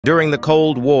During the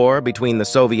Cold War between the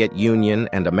Soviet Union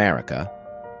and America,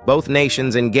 both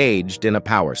nations engaged in a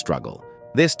power struggle.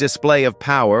 This display of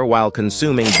power, while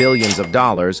consuming billions of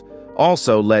dollars,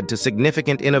 also led to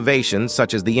significant innovations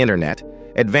such as the Internet,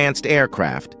 advanced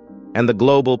aircraft, and the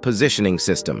global positioning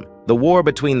system. The war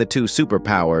between the two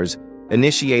superpowers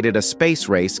initiated a space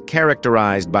race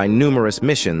characterized by numerous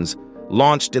missions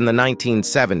launched in the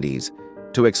 1970s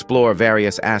to explore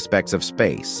various aspects of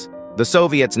space. The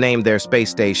Soviets named their space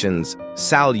stations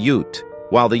Salyut,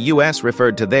 while the US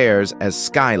referred to theirs as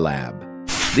Skylab.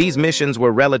 These missions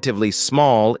were relatively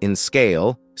small in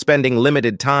scale, spending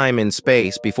limited time in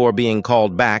space before being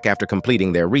called back after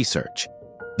completing their research.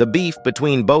 The beef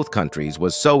between both countries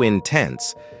was so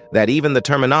intense that even the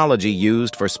terminology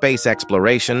used for space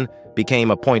exploration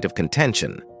became a point of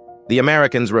contention. The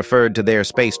Americans referred to their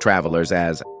space travelers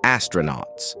as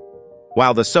astronauts,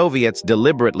 while the Soviets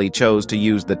deliberately chose to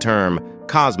use the term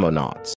cosmonauts.